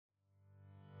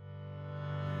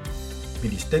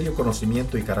Ministerio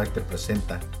Conocimiento y Carácter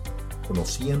presenta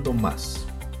Conociendo Más.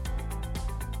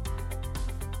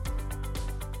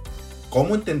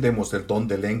 ¿Cómo entendemos el don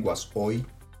de lenguas hoy?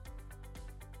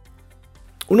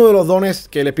 Uno de los dones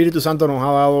que el Espíritu Santo nos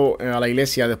ha dado a la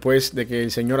iglesia después de que el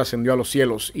Señor ascendió a los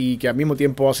cielos y que al mismo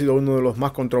tiempo ha sido uno de los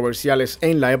más controversiales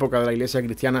en la época de la iglesia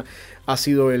cristiana ha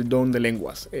sido el don de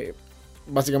lenguas.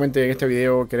 Básicamente en este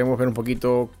video queremos ver un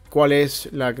poquito cuál es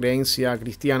la creencia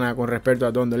cristiana con respecto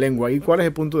al don de lengua y cuál es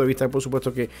el punto de vista, por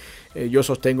supuesto, que yo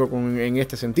sostengo en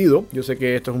este sentido. Yo sé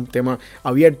que esto es un tema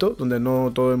abierto donde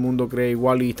no todo el mundo cree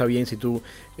igual y está bien si tú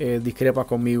discrepas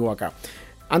conmigo acá.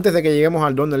 Antes de que lleguemos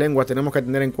al don de lenguas, tenemos que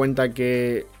tener en cuenta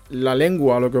que la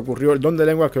lengua, lo que ocurrió, el don de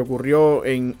lenguas que ocurrió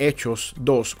en Hechos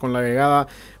 2 con la llegada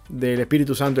del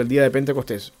Espíritu Santo el día de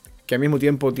Pentecostés, que al mismo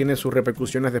tiempo tiene sus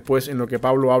repercusiones después en lo que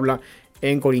Pablo habla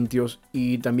en Corintios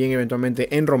y también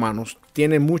eventualmente en Romanos,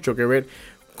 tiene mucho que ver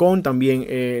con también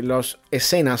las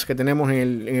escenas que tenemos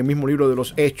en el mismo libro de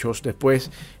los Hechos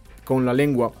después con la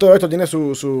lengua. Todo esto tiene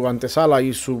su antesala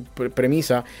y su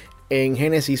premisa en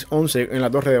Génesis 11 en la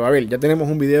Torre de Babel. Ya tenemos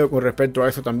un video con respecto a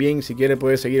eso también. Si quieres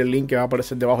puedes seguir el link que va a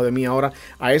aparecer debajo de mí ahora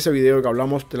a ese video que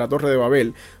hablamos de la Torre de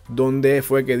Babel, donde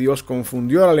fue que Dios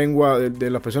confundió la lengua de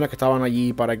las personas que estaban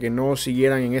allí para que no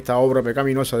siguieran en esta obra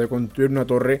pecaminosa de construir una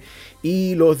torre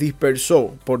y los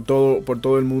dispersó por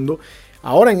todo el mundo.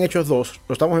 Ahora en Hechos 2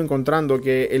 lo estamos encontrando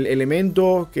que el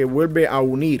elemento que vuelve a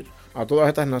unir a todas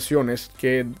estas naciones,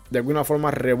 que de alguna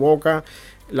forma revoca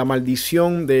la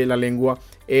maldición de la lengua,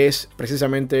 es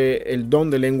precisamente el don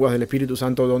de lenguas del Espíritu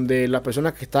Santo, donde las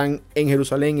personas que están en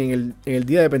Jerusalén en el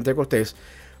día de Pentecostés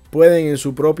pueden en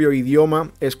su propio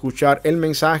idioma escuchar el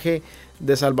mensaje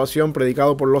de salvación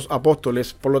predicado por los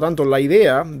apóstoles. Por lo tanto, la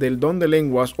idea del don de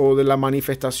lenguas o de la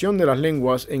manifestación de las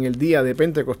lenguas en el día de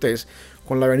Pentecostés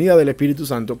con la venida del Espíritu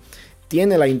Santo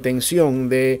tiene la intención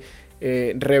de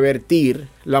revertir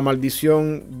la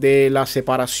maldición de la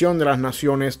separación de las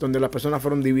naciones, donde las personas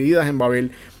fueron divididas en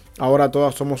Babel. Ahora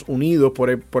todas somos unidos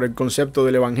por el concepto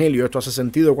del evangelio. Esto hace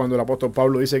sentido cuando el apóstol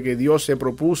Pablo dice que Dios se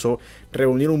propuso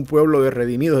reunir un pueblo de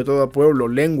redimidos de todo pueblo,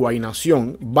 lengua y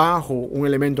nación bajo un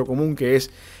elemento común que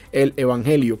es el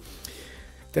evangelio.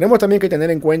 Tenemos también que tener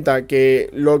en cuenta que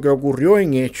lo que ocurrió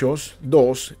en Hechos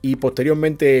 2 y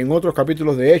posteriormente en otros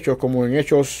capítulos de Hechos, como en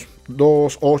Hechos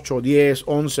 2, 8, 10,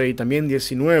 11 y también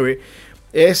 19,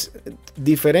 es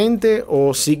diferente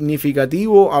o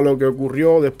significativo a lo que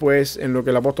ocurrió después en lo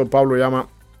que el apóstol Pablo llama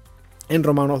en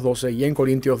Romanos 12 y en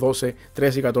Corintios 12,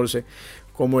 13 y 14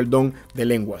 como el don de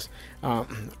lenguas.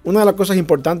 Una de las cosas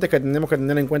importantes que tenemos que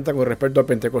tener en cuenta con respecto a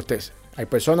Pentecostés: hay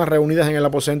personas reunidas en el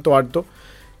aposento alto,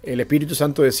 el Espíritu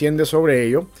Santo desciende sobre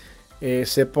ellos,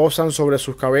 se posan sobre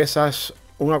sus cabezas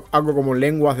algo como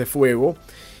lenguas de fuego,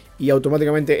 y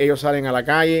automáticamente ellos salen a la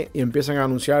calle y empiezan a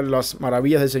anunciar las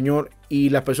maravillas del Señor, y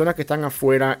las personas que están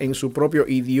afuera en su propio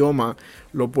idioma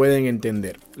lo pueden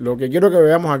entender. Lo que quiero que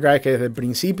veamos acá es que desde el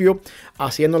principio,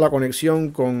 haciendo la conexión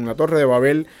con la Torre de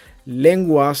Babel,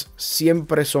 lenguas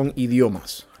siempre son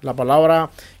idiomas. La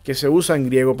palabra que se usa en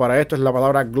griego para esto es la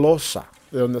palabra glosa,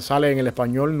 de donde sale en el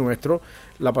español nuestro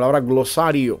la palabra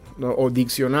glosario, ¿no? O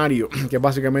diccionario, que es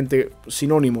básicamente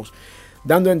sinónimos,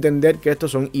 dando a entender que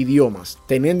estos son idiomas,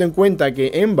 teniendo en cuenta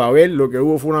que en Babel lo que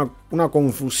hubo fue una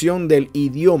confusión del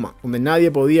idioma, donde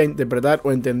nadie podía interpretar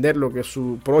o entender lo que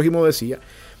su prójimo decía.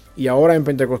 Y ahora en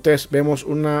Pentecostés vemos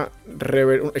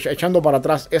echando para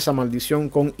atrás esa maldición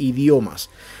con idiomas.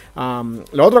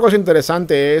 La otra cosa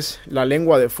interesante es la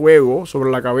lengua de fuego sobre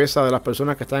la cabeza de las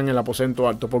personas que están en el aposento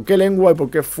alto. ¿Por qué lengua y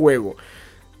por qué fuego?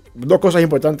 Dos cosas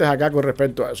importantes acá con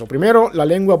respecto a eso. Primero, la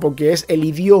lengua, porque es el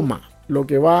idioma lo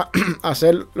que va a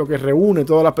hacer, lo que reúne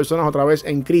todas las personas otra vez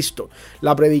en Cristo.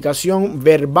 La predicación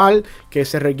verbal, que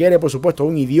se requiere, por supuesto,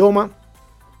 un idioma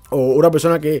o una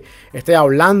persona que esté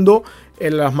hablando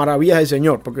en las maravillas del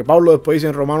Señor, porque Pablo después dice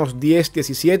en Romanos 10,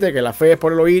 17 que la fe es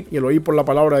por el oír y el oír por la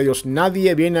palabra de Dios.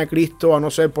 Nadie viene a Cristo a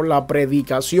no ser por la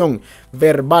predicación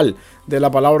verbal de la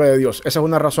palabra de Dios. Esa es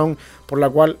una razón por la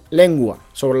cual lengua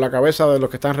sobre la cabeza de los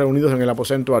que están reunidos en el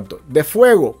aposento alto. De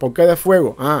fuego, ¿por qué de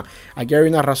fuego? Aquí hay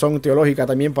una razón teológica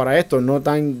también para esto, no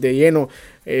tan de lleno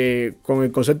con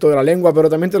el concepto de la lengua, pero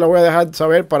también te la voy a dejar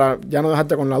saber para ya no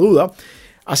dejarte con la duda.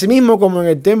 Asimismo, como en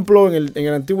el templo, en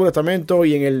el Antiguo Testamento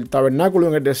y en el tabernáculo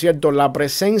en el desierto, la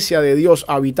presencia de Dios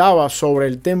habitaba sobre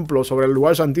el templo, sobre el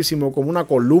lugar santísimo, como una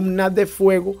columna de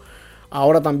fuego.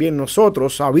 ahora también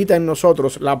habita en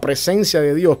nosotros la presencia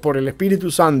de Dios por el Espíritu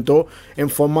Santo en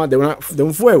forma de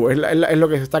un fuego. Es lo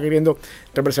que se está queriendo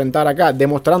representar acá,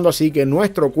 demostrando así que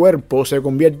nuestro cuerpo se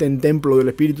convierte en templo del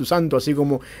Espíritu Santo, así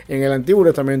como en el Antiguo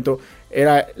Testamento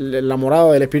era la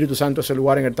morada del Espíritu Santo, ese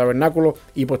lugar en el tabernáculo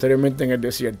y posteriormente en el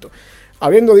desierto.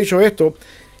 Habiendo dicho esto,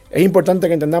 es importante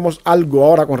que entendamos algo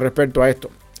ahora con respecto a esto.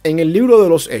 En el libro de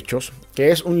los Hechos, que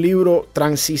es un libro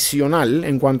transicional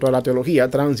en cuanto a la teología,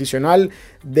 transicional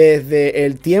desde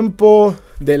el tiempo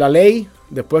de la ley,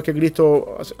 antes que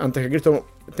Cristo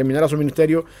terminara su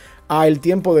ministerio, a el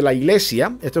tiempo de la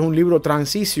iglesia. Este es un libro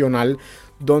transicional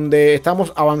donde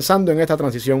estamos avanzando en esta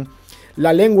transición.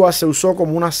 La lengua se usó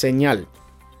como una señal.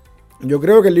 Yo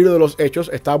creo que el libro de los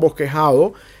Hechos está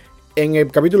bosquejado en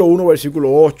el capítulo 1,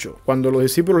 versículo 8, cuando los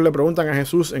discípulos le preguntan a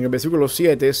Jesús en el versículo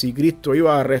 7 si Cristo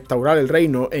iba a restaurar el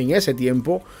reino en ese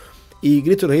tiempo, y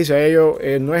Cristo les dice a ellos,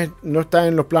 no está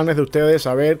en los planes de ustedes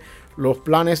saber los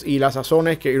planes y las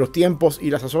sazones, y los tiempos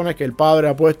y las sazones que el Padre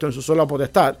ha puesto en su sola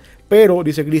potestad, pero,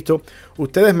 dice Cristo,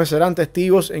 ustedes me serán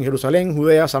testigos en Jerusalén,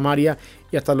 Judea, Samaria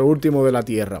y hasta lo último de la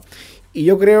tierra. Y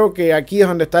yo creo que aquí es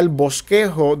donde está el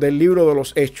bosquejo del libro de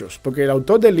los Hechos, porque el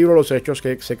autor del libro de los Hechos,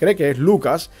 que se cree que es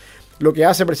Lucas, lo que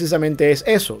hace precisamente es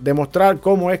eso, demostrar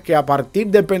cómo es que a partir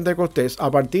del Pentecostés,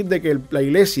 a partir de que la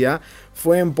iglesia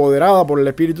fue empoderada por el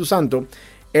Espíritu Santo,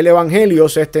 el evangelio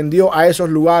se extendió a esos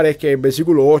lugares que el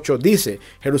versículo 8 dice,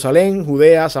 Jerusalén,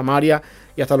 Judea, Samaria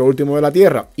y hasta lo último de la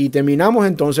tierra. Y terminamos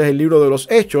entonces el libro de los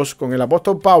Hechos con el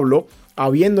apóstol Pablo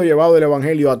habiendo llevado el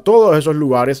evangelio a todos esos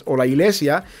lugares, o la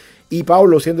iglesia, y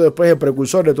Pablo siendo después el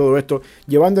precursor de todo esto,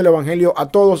 llevando el evangelio a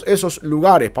todos esos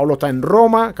lugares. Pablo está en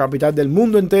Roma, capital del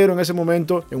mundo entero en ese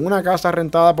momento, en una casa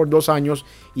rentada por 2 años,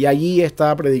 y allí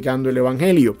está predicando el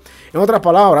evangelio. En otras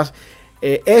palabras,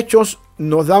 Hechos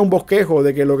nos da un bosquejo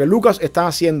de que lo que Lucas está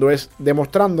haciendo es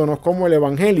demostrándonos cómo el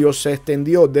evangelio se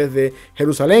extendió desde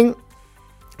Jerusalén,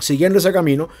 siguiendo ese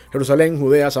camino, Jerusalén,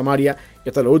 Judea, Samaria y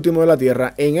hasta lo último de la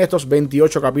tierra, en estos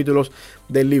 28 capítulos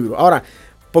del libro. Ahora,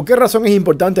 ¿por qué razón es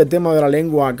importante el tema de la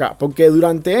lengua acá? Porque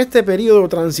durante este periodo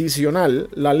transicional,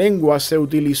 la lengua se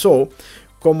utilizó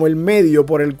como el medio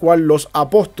por el cual los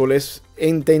apóstoles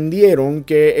entendieron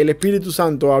que el Espíritu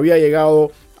Santo había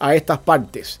llegado a estas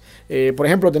partes. Por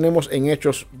ejemplo, tenemos en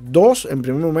Hechos 2, en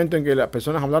primer momento en que las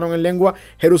personas hablaron en lengua,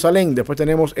 Jerusalén. Después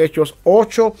tenemos Hechos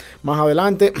 8, más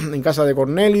adelante, en casa de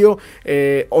Cornelio.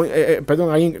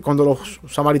 Ahí cuando los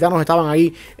samaritanos estaban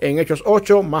ahí en Hechos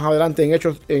 8, más adelante en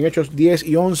Hechos 10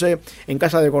 y 11, en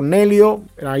casa de Cornelio.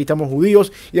 Ahí estamos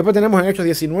judíos. Y después tenemos en Hechos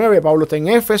 19, Pablo está en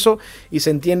Éfeso, y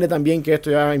se entiende también que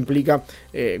esto ya implica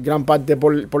gran parte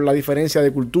por la diferencia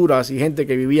de culturas y gente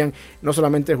que vivían, no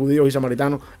solamente judíos y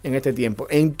samaritanos, en este tiempo.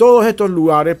 En todos estos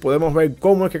lugares podemos ver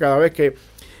cómo es que cada vez que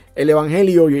el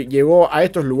evangelio llegó a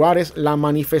estos lugares, la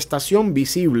manifestación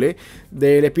visible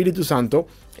del Espíritu Santo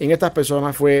en estas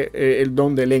personas fue el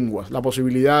don de lenguas, la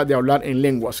posibilidad de hablar en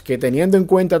lenguas, que teniendo en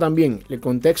cuenta también el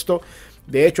contexto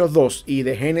de Hechos 2 y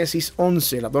de Génesis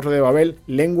 11, la Torre de Babel,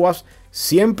 lenguas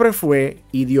siempre fue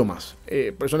idiomas,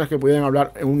 personas que pudieran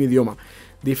hablar en un idioma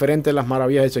diferente de las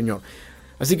maravillas del Señor.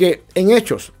 Así que en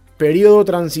Hechos, periodo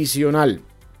transicional,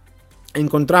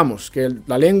 encontramos que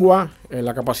la lengua,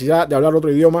 la capacidad de hablar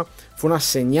otro idioma, fue una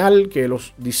señal que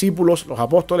los discípulos, los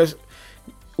apóstoles,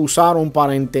 usaron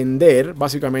para entender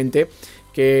básicamente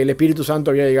que el Espíritu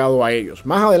Santo había llegado a ellos.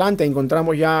 Más adelante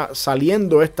encontramos, ya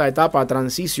saliendo esta etapa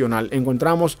transicional,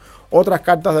 encontramos otras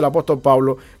cartas del apóstol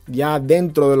Pablo ya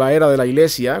dentro de la era de la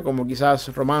iglesia, como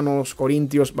quizás Romanos,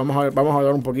 Corintios. Vamos a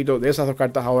hablar un poquito de esas dos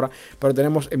cartas ahora, pero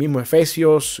tenemos el mismo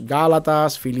Efesios,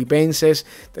 Gálatas, Filipenses,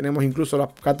 tenemos incluso las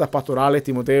cartas pastorales,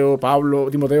 Timoteo,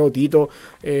 Tito,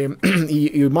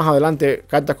 y más adelante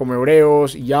cartas como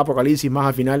Hebreos y ya Apocalipsis más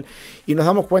al final, y nos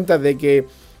damos cuenta de que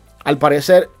al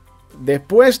parecer,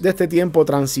 después de este tiempo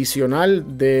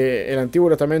transicional del Antiguo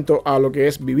Testamento a lo que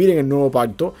es vivir en el Nuevo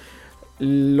Pacto,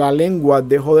 la lengua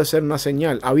dejó de ser una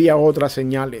señal. Había otras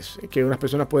señales que unas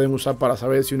personas pueden usar para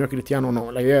saber si uno es cristiano o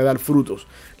no. La idea de dar frutos,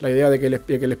 la idea de que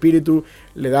el Espíritu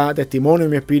le da testimonio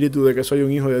en mi espíritu de que soy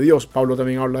un hijo de Dios. Pablo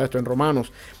también habla de esto en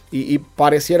Romanos. Y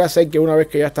pareciera ser que una vez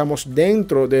que ya estamos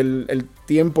dentro del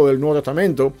tiempo del Nuevo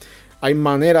Testamento, hay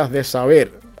maneras de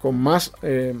saber con más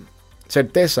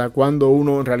certeza cuando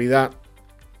uno en realidad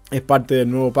es parte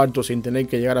del nuevo pacto sin tener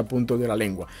que llegar al punto de la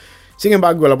lengua. Sin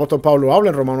embargo, el apóstol Pablo habla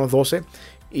en Romanos 12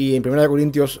 y en 1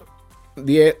 Corintios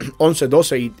 10, 11,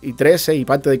 12 y 13 y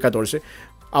parte del 14,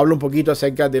 habla un poquito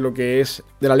acerca de lo que es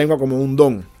de la lengua como un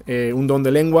don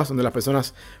de lenguas, donde las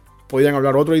personas podían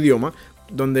hablar otro idioma,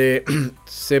 donde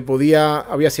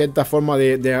había cierta forma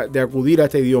de acudir a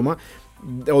este idioma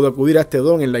o de acudir a este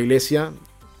don en la iglesia,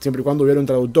 siempre y cuando hubiera un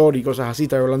traductor y cosas así.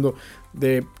 Estoy hablando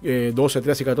de 12,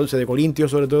 13 y 14 de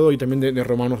Corintios sobre todo, y también de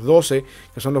Romanos 12,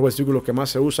 que son los versículos que más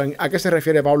se usan. ¿A qué se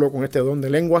refiere Pablo con este don de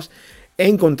lenguas?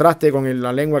 En contraste con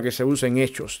la lengua que se usa en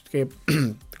Hechos, que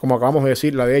como acabamos de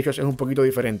decir, la de Hechos es un poquito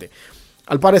diferente.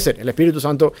 Al parecer, el Espíritu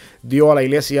Santo dio a la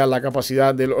iglesia la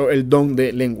capacidad, el don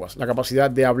de lenguas, la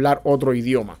capacidad de hablar otro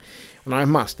idioma. Una vez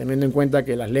más, teniendo en cuenta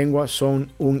que las lenguas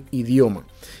son un idioma,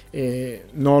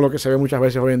 no lo que se ve muchas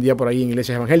veces hoy en día por ahí en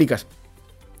iglesias evangélicas.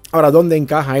 Ahora, ¿dónde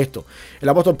encaja esto? El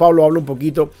apóstol Pablo habla un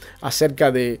poquito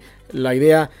acerca de la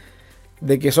idea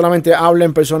de que solamente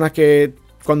hablen personas que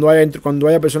cuando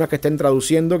haya personas que estén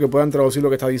traduciendo, que puedan traducir lo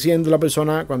que está diciendo la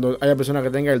persona, cuando haya personas que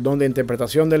tengan el don de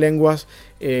interpretación de lenguas,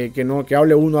 que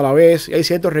hable uno a la vez. Y hay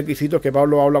ciertos requisitos que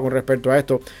Pablo habla con respecto a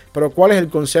esto. Pero ¿cuál es el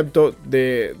concepto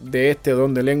de este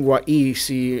don de lengua y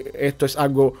si esto es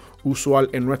algo usual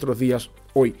en nuestros días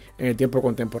hoy, en el tiempo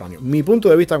contemporáneo? Mi punto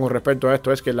de vista con respecto a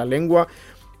esto es que la lengua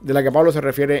de la que Pablo se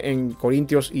refiere en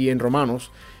Corintios y en Romanos,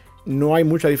 no hay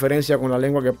mucha diferencia con la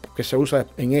lengua que se usa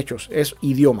en Hechos. Es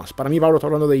idiomas. Para mí Pablo está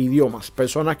hablando de idiomas.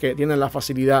 Personas que tienen la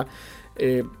facilidad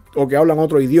o que hablan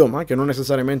otro idioma, que no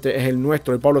necesariamente es el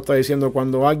nuestro. Y Pablo está diciendo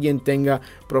cuando alguien tenga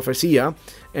profecía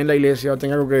en la iglesia o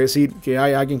tenga algo que decir, que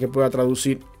hay alguien que pueda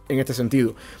traducir en este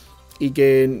sentido. Y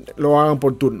que lo hagan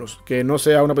por turnos. Que no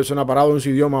sea una persona parado en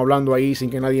su idioma hablando ahí sin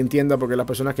que nadie entienda, porque las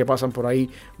personas que pasan por ahí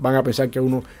van a pensar que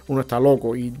uno está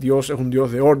loco. Y Dios es un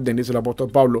Dios de orden, dice el apóstol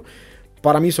Pablo.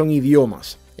 Para mí son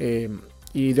idiomas,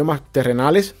 idiomas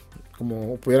terrenales,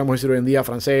 como pudiéramos decir hoy en día,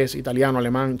 francés, italiano,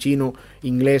 alemán, chino,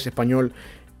 inglés, español,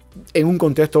 en un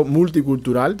contexto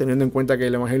multicultural, teniendo en cuenta que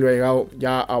el evangelio ha llegado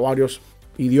ya a varios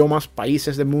idiomas,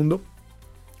 países del mundo,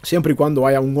 siempre y cuando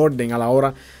haya un orden a la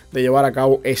hora de llevar a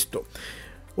cabo esto.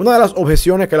 Una de las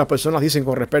objeciones que las personas dicen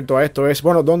con respecto a esto es,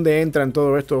 bueno, ¿dónde entra en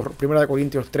todo esto? 1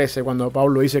 Corintios 13, cuando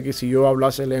Pablo dice que si yo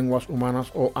hablase lenguas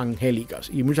humanas o angélicas.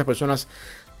 Y muchas personas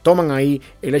toman ahí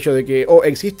el hecho de que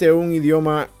existe un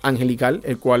idioma angelical,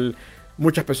 el cual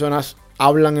muchas personas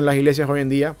hablan en las iglesias hoy en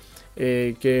día,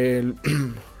 que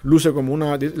luce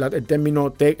como el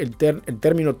término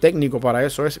técnico para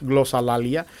eso es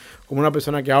glosalalia, como una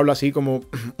persona que habla así como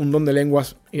un don de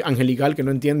lenguas angelical, que no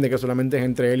entiende que solamente es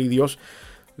entre él y Dios.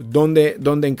 ¿Dónde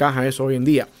encaja eso hoy en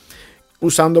día?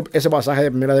 Usando ese pasaje de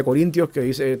 1 Corintios que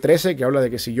dice 13, que habla de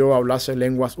que si yo hablase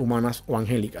lenguas humanas o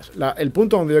angélicas. El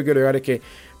punto donde yo quiero llegar es que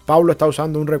Pablo está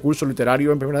usando un recurso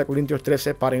literario en 1 Corintios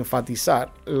 13 para enfatizar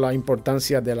la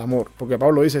importancia del amor. Porque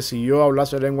Pablo dice, si yo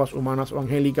hablase lenguas humanas o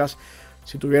angélicas,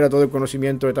 si tuviera todo el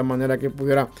conocimiento de tal manera que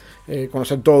pudiera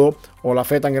conocer todo, o la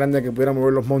fe tan grande que pudiera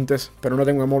mover los montes, pero no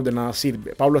tengo amor, de nada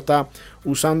sirve. Pablo está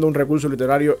usando un recurso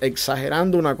literario,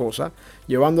 exagerando una cosa,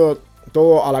 llevando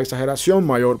todo a la exageración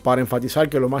mayor para enfatizar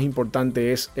que lo más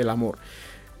importante es el amor.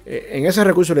 En ese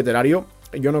recurso literario,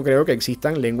 yo no creo que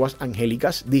existan lenguas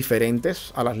angélicas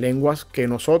diferentes a las lenguas que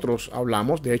nosotros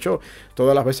hablamos. De hecho,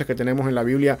 todas las veces que tenemos en la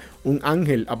Biblia un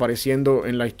ángel apareciendo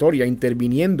en la historia,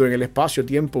 interviniendo en el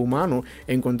espacio-tiempo humano,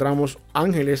 encontramos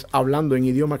ángeles hablando en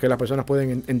idiomas que las personas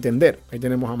pueden entender. Ahí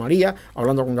tenemos a María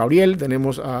hablando con Gabriel,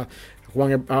 tenemos a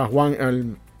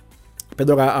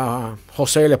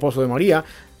José, el esposo de María,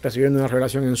 recibiendo una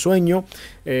revelación en sueño.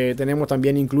 Tenemos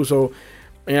también incluso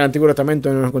en el Antiguo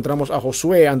Testamento nos encontramos a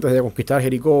Josué antes de conquistar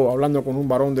Jericó, hablando con un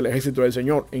varón del ejército del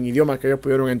Señor en idiomas que ellos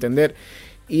pudieron entender.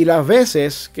 Y las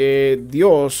veces que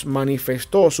Dios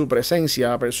manifestó su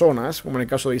presencia a personas, como en el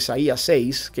caso de Isaías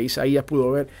 6, que Isaías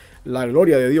pudo ver la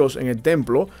gloria de Dios en el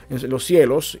templo, en los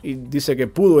cielos, y dice que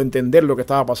pudo entender lo que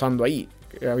estaba pasando ahí.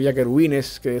 Había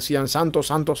querubines que decían santo,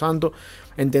 santo, santo.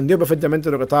 Entendió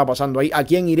perfectamente lo que estaba pasando ahí. ¿A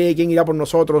quién iré? ¿Quién irá por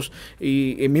nosotros?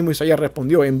 Y el mismo Isaías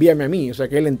respondió, envíame a mí. O sea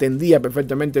que él entendía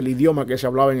perfectamente el idioma que se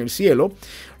hablaba en el cielo.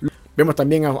 Vemos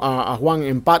también a Juan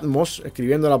en Patmos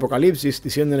escribiendo el Apocalipsis,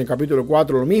 diciendo en el capítulo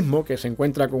 4 lo mismo, que se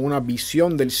encuentra con una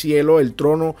visión del cielo, el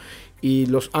trono y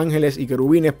los ángeles y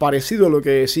querubines, parecido a lo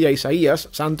que decía Isaías,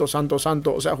 santo, santo,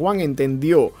 santo. O sea, Juan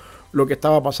entendió lo que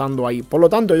estaba pasando ahí. Por lo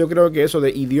tanto, yo creo que eso de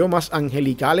idiomas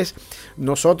angelicales,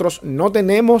 nosotros no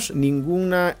tenemos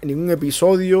ningún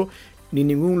episodio ni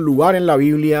ningún lugar en la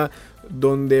Biblia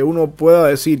donde uno pueda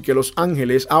decir que los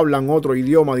ángeles hablan otro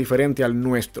idioma diferente al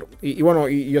nuestro. Y bueno,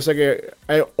 y yo sé que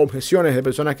hay objeciones de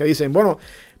personas que dicen, bueno,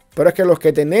 pero es que los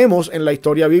que tenemos en la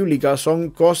historia bíblica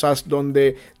son cosas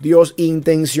donde Dios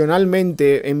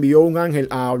intencionalmente envió un ángel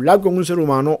a hablar con un ser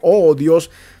humano, o Dios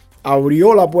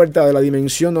abrió la puerta de la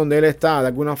dimensión donde Él está de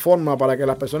alguna forma para que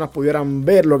las personas pudieran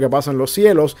ver lo que pasa en los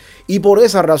cielos, y por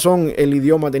esa razón el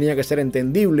idioma tenía que ser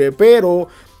entendible, pero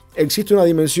existe una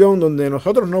dimensión donde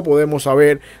nosotros no podemos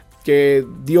saber que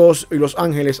Dios y los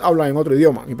ángeles hablan en otro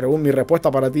idioma? Mi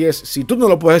respuesta para ti es, si tú no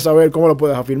lo puedes saber, ¿cómo lo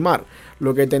puedes afirmar?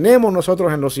 Lo que tenemos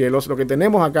nosotros en los cielos, lo que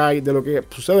tenemos acá y de lo que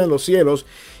sucede en los cielos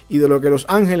y de lo que los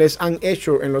ángeles han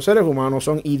hecho en los seres humanos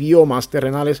son idiomas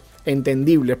terrenales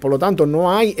entendibles. Por lo tanto,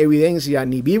 no hay evidencia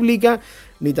ni bíblica,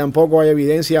 ni tampoco hay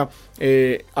evidencia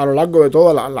a lo largo de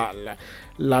toda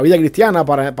la vida cristiana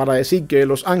para decir que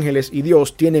los ángeles y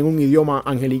Dios tienen un idioma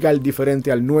angelical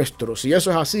diferente al nuestro. Si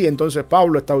eso es así, entonces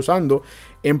Pablo está usando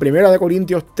en 1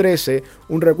 Corintios 13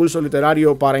 un recurso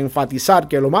literario para enfatizar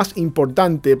que lo más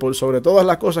importante por sobre todas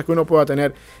las cosas que uno pueda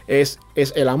tener es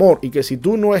el amor, y que si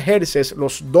tú no ejerces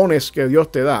los dones que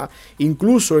Dios te da,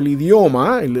 incluso el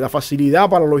idioma, la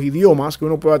facilidad para los idiomas que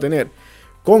uno pueda tener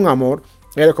con amor,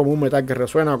 eres como un metal que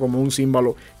resuena, como un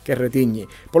címbalo que retiñe.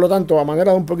 Por lo tanto, a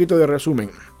manera de un poquito de resumen,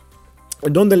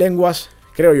 el don de lenguas,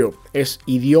 creo yo, es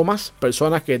idiomas,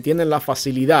 personas que tienen la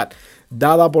facilidad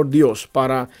dada por Dios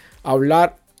para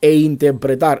hablar e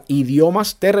interpretar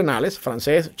idiomas terrenales,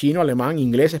 francés, chino, alemán,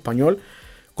 inglés, español,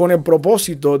 con el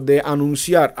propósito de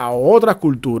anunciar a otras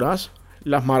culturas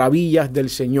las maravillas del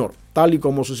Señor, tal y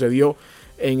como sucedió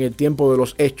en el tiempo de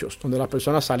los Hechos, donde las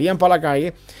personas salían para la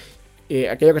calle.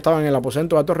 Aquellos que estaban en el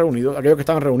aposento alto reunidos, aquellos que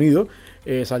estaban reunidos,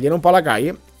 salieron para la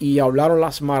calle y hablaron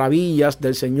las maravillas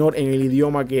del Señor en el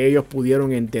idioma que ellos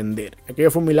pudieron entender.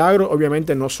 Aquello fue un milagro.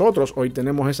 Obviamente nosotros hoy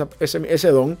tenemos ese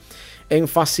don en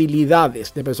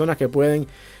facilidades de personas que pueden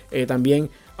también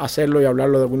hacerlo y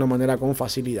hablarlo de alguna manera con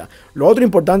facilidad. Lo otro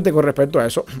importante con respecto a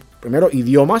eso, primero,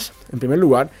 idiomas, en primer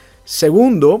lugar.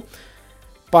 Segundo,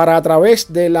 para a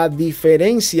través de la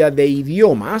diferencia de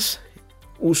idiomas,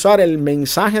 usar el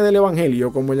mensaje del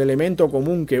evangelio como el elemento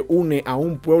común que une a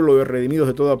un pueblo de redimidos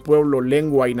de todo pueblo,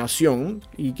 lengua y nación,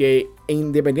 y que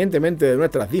independientemente de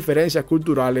nuestras diferencias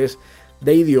culturales,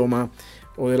 de idioma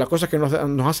o de las cosas que nos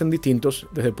hacen distintos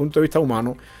desde el punto de vista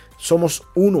humano, somos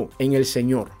uno en el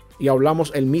Señor y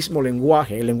hablamos el mismo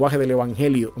lenguaje, el lenguaje del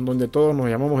evangelio, donde todos nos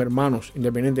llamamos hermanos,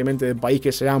 independientemente del país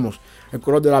que seamos, el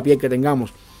color de la piel que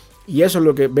tengamos. Y eso es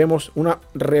lo que vemos, una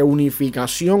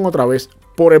reunificación otra vez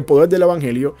por el poder del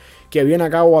evangelio que viene a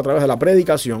cabo a través de la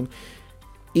predicación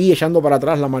y echando para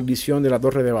atrás la maldición de la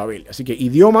Torre de Babel. Así que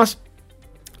idiomas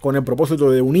con el propósito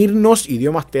de unirnos,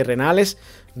 idiomas terrenales,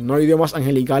 no idiomas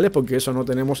angelicales, porque eso no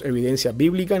tenemos evidencia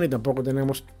bíblica ni tampoco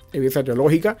tenemos evidencia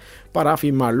teológica para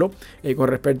afirmarlo con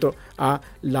respecto a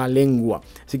la lengua.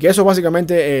 Así que eso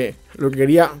básicamente lo que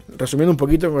quería, resumiendo un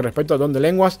poquito con respecto al don de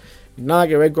lenguas. Nada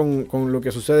que ver con lo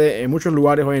que sucede en muchos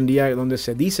lugares hoy en día donde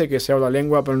se dice que se habla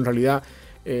lengua, pero en realidad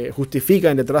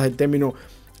justifican detrás del término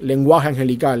lenguaje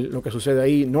angelical lo que sucede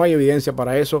ahí. No hay evidencia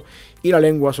para eso, y la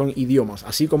lengua son idiomas,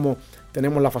 así como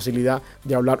tenemos la facilidad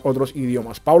de hablar otros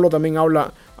idiomas. Pablo también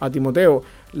habla a Timoteo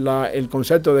el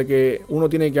concepto de que uno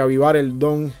tiene que avivar el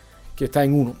don que está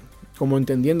en uno, como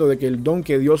entendiendo de que el don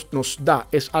que Dios nos da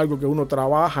es algo que uno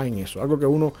trabaja en eso, algo que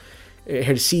uno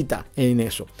ejercita en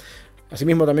eso.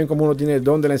 Asimismo, también como uno tiene el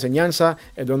don de la enseñanza,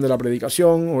 el don de la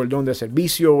predicación o el don de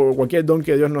servicio o cualquier don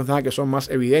que Dios nos da que son más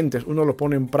evidentes, uno los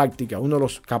pone en práctica, uno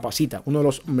los capacita, uno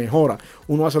los mejora,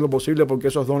 uno hace lo posible porque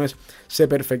esos dones se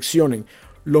perfeccionen.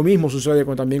 Lo mismo sucede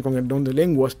también con el don de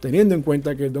lenguas, teniendo en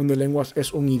cuenta que el don de lenguas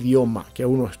es un idioma que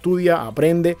uno estudia,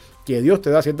 aprende, que Dios te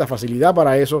da cierta facilidad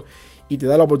para eso y te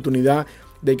da la oportunidad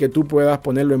de que tú puedas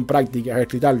ponerlo en práctica,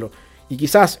 ejercitarlo. Y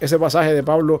quizás ese pasaje de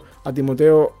Pablo a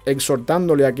Timoteo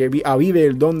exhortándole a que avive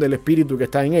el don del Espíritu que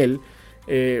está en él,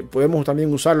 podemos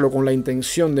también usarlo con la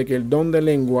intención de que el don de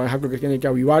lengua es algo que tiene que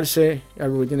avivarse,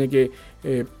 algo que tiene que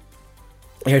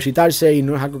ejercitarse y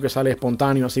no es algo que sale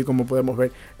espontáneo, así como podemos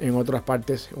ver en otras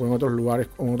partes o en otros lugares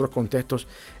o en otros contextos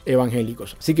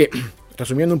evangélicos. Así que,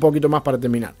 resumiendo un poquito más para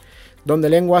terminar, don de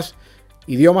lenguas,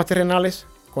 idiomas terrenales,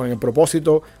 con el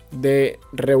propósito de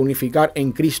reunificar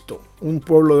en Cristo un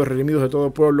pueblo de redimidos de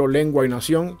todo pueblo, lengua y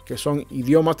nación, que son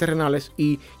idiomas terrenales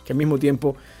y que al mismo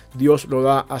tiempo Dios lo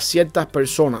da a ciertas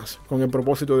personas con el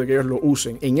propósito de que ellos lo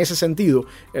usen. En ese sentido,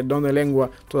 el don de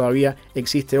lengua todavía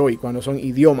existe hoy, cuando son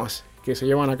idiomas que se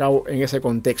llevan a cabo en ese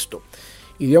contexto.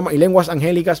 Idiomas y lenguas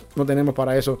angélicas no tenemos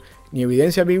para eso ni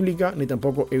evidencia bíblica ni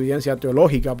tampoco evidencia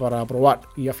teológica para aprobar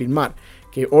y afirmar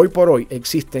que hoy por hoy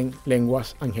existen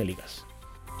lenguas angélicas.